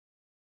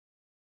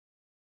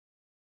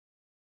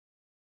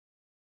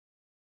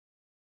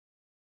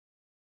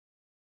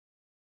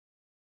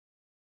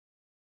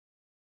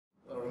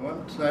Hello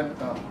everyone, tonight,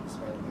 is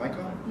my mic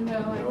on? No,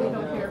 we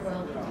don't hear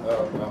well. Hello,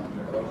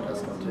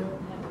 test 1, 2.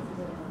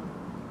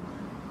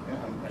 Yeah,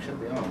 I should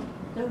be on.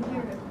 Don't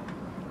hear it.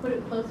 Put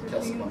it closer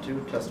Test to you. 1,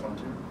 2, test 1,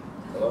 2.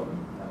 Hello?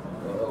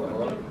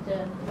 Hello?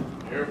 Dead.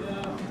 Here?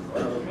 Hello?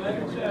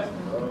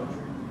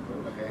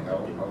 Okay,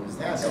 I'll use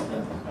that. Test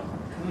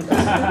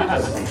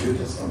 1, 2,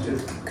 test 1, 2.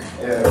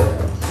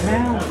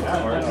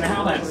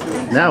 Now that's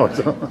good. Now it's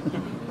on.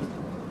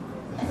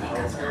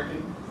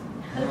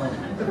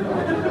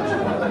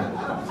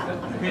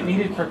 It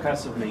needed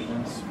percussive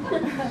maintenance.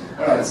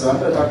 Alright, so I'm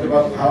going to talk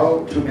about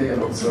how to make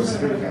an open source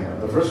security camera.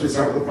 But first we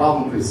start with the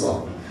problem we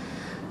solve.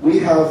 We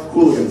have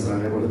hooligans in our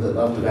neighborhood that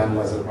love to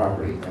vandalize our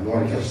property, and we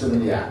want to catch them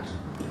in the act.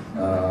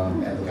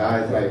 And the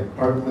guy that I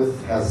partnered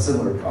with has a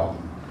similar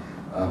problem.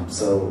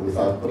 So we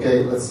thought,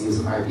 okay, let's use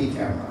an IP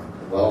camera.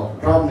 Well, the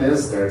problem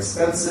is they're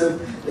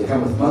expensive, they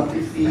come with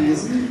monthly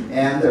fees,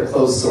 and they're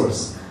closed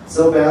source.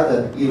 So bad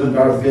that even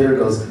Darth Vader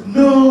goes,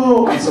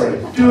 no! I'm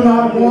sorry, do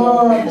not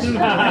want!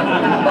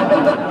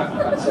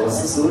 So what's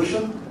the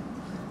solution?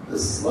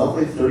 This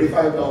lovely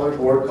 $35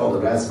 board called a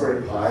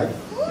Raspberry Pi,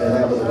 and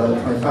that with another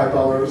 $25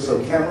 or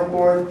so camera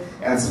board,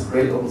 and some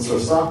great open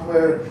source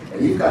software,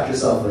 and you've got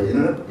yourself an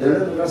internet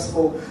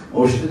addressable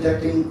motion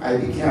detecting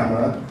IP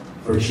camera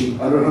for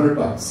cheap, under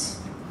 $100.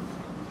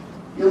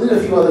 You'll need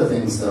a few other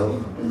things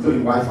though,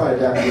 including Wi-Fi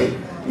adapter.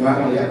 You might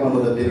want to get one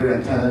with a bigger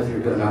antenna if you're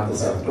going to mount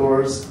this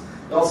outdoors.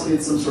 You also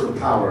need some sort of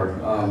power.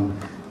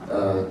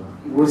 It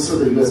works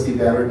with a USB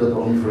battery, but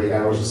only for 8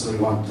 hours, so you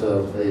want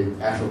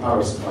an actual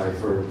power supply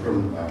for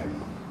permanent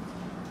mounting.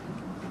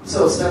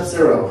 So step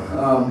 0,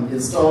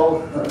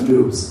 install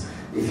noobs.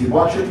 If you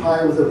bought your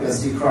Pi with an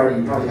SD card,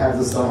 you probably have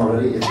this done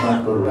already. If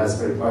not, go to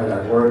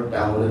raspberrypi.org,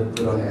 download it,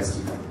 put it on the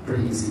SD card.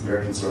 Pretty easy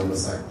directions are on the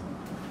site.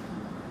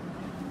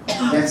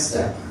 Next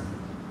step,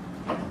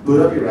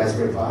 boot up your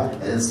Raspberry Pi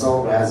and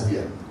install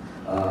Raspbian.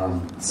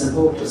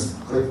 Simple, just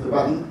click the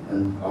button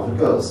and off it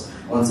goes.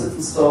 Once it's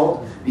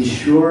installed, be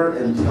sure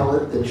and tell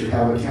it that you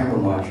have a camera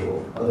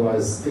module.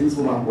 Otherwise, things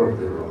will not work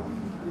very well.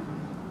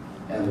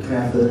 And the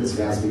command for that is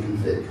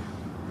rasbiconfig,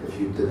 if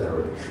you did that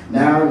already.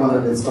 Now you want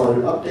to install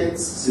your updates,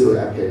 sudo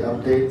apt-get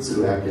update,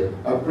 sudo apt-get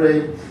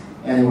upgrade,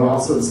 and you will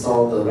also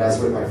install the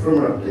Raspberry Pi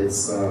firmware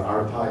updates,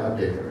 rpi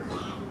updater.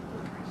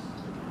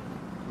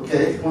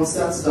 Okay, once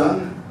that's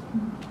done,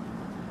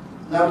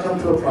 now we come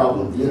to a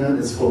problem. The internet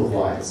is full of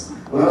lies.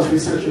 When I was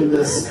researching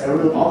this,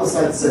 all the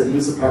sites said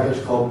use a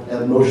package called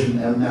Motion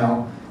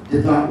MNOW.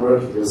 Did not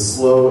work. It was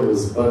slow. It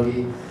was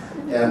buggy.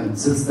 And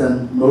since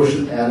then,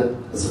 Motion added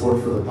a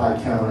support for the Pi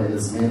camera in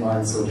its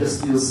mainline. So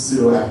just use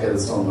sudo apt-get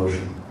install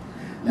Motion.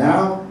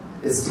 Now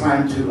it's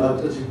time to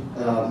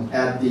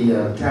add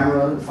the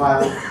camera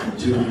file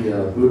to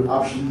the boot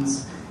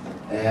options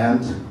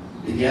and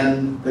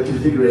begin the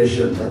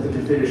configuration. Let the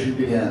configuration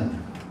begin.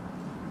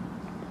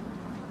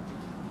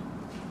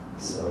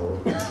 So,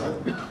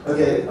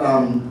 okay,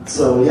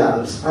 so yeah,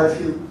 there's quite a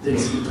few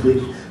things you can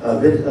tweak.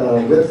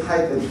 Width,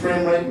 height, and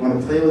frame rate, you want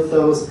to play with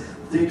those.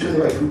 320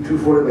 by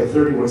 240 by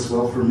 30 works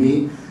well for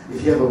me.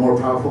 If you have a more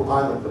powerful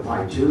Pi, like the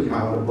Pi 2, you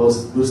might want to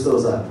boost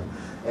those up.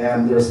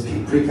 And there's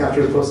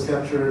pre-capture,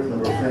 post-capture,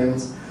 number of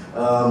frames.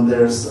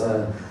 There's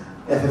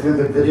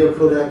FFmpeg video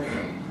codec.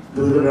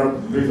 Believe it or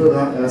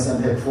not,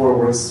 MSMPEG-4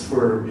 works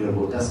for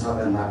both desktop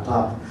and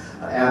laptop.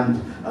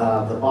 And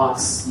the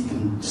box, you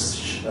can just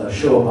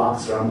show a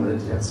box around when it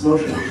detects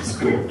motion, which is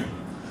cool.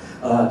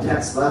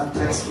 Text left,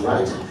 text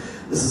right.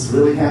 This is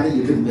really handy.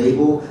 You can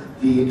label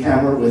the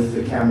camera with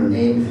the camera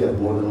name if you have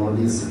more than one of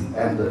these,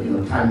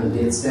 and time and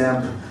date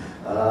stamp,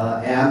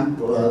 and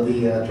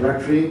the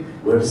directory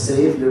where to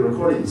save your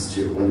recordings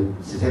to when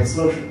it detects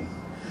motion.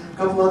 A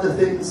couple other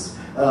things.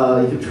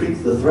 You can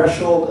tweak the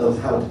threshold of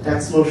how it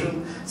detects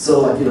motion. So,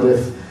 like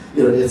if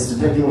it's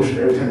detecting motion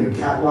every time your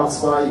cat walks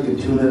by, you can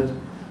tune it.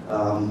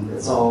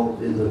 It's all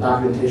in the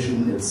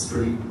documentation. It's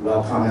pretty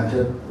well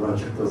commented. You want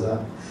to check those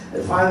out.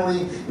 And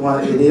finally, you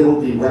want to enable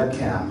the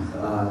webcam.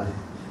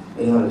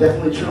 And you want to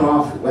definitely turn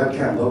off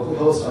webcam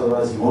localhost,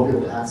 otherwise you won't be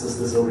able to access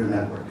this over your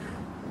network.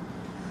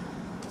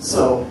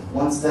 So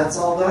once that's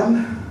all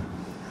done,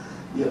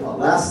 the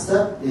last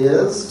step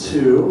is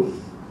to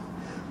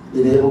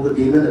enable the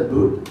daemon at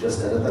boot.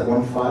 Just edit that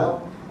one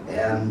file,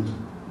 and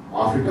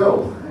off you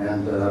go.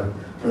 And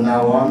from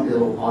now on,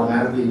 it'll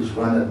automatically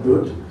run at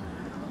boot,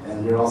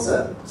 and you're all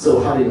set. So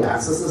how do you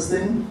access this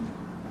thing?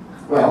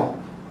 Well,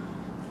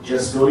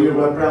 just go to your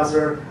web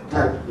browser,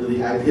 type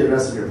the IP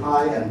address of your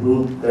Pi, and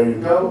boom, there you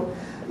go.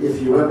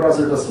 If your web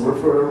browser doesn't work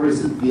for whatever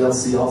reason,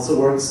 VLC also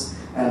works.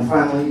 And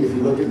finally, if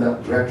you look in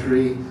that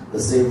directory, the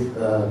saved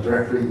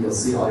directory, you'll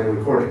see all your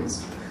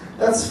recordings.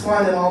 That's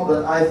fine and all,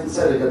 but I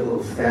decided to get a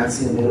little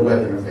fancy and made a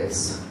web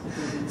interface.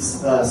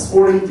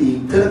 Sporting the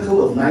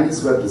pinnacle of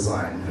 90s web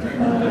design.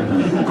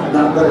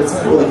 Not that it's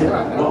cool. You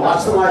can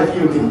watch the live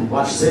view, you can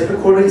watch saved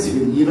recordings, you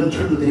can even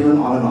turn the daemon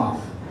on and off.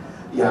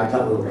 Yeah, I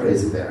got a little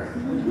crazy there.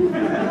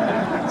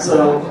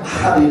 So,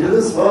 how do you do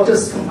this? Well,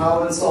 just compile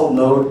and install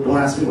Node. Don't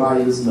ask me why I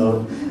use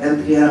Node.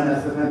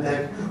 npm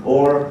ffmpeg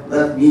or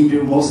let me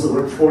do most of the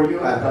work for you.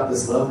 I've got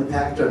this lovely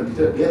package on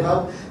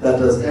GitHub that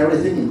does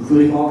everything,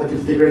 including all the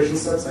configuration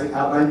steps I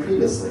outlined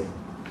previously.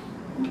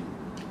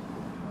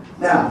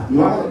 Now, you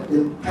want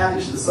to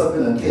package this up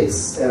in a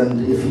case,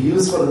 and if you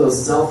use one of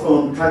those cell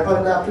phone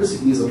tripod adapters, you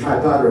can use a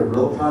tripod or a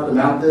Gorilla Pod to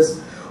mount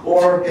this,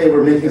 or, hey,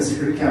 we're making a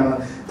security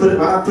camera, why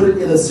not put it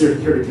in a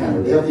security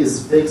camera? They have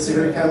these fake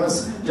security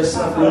cameras, just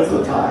enough room for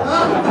the tie.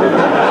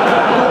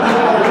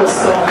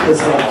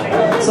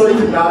 So you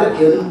can mount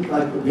it in,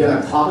 like, again,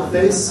 a clock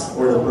face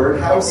or the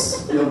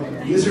birdhouse.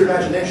 Use your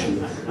imagination.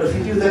 But if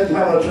you do that, you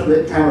might want to turn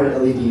the camera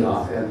LED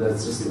off, and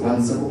that's just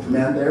one simple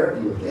command there.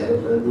 You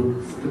edit the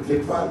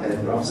config file,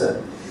 and you're all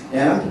set.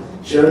 And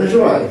share and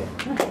enjoy.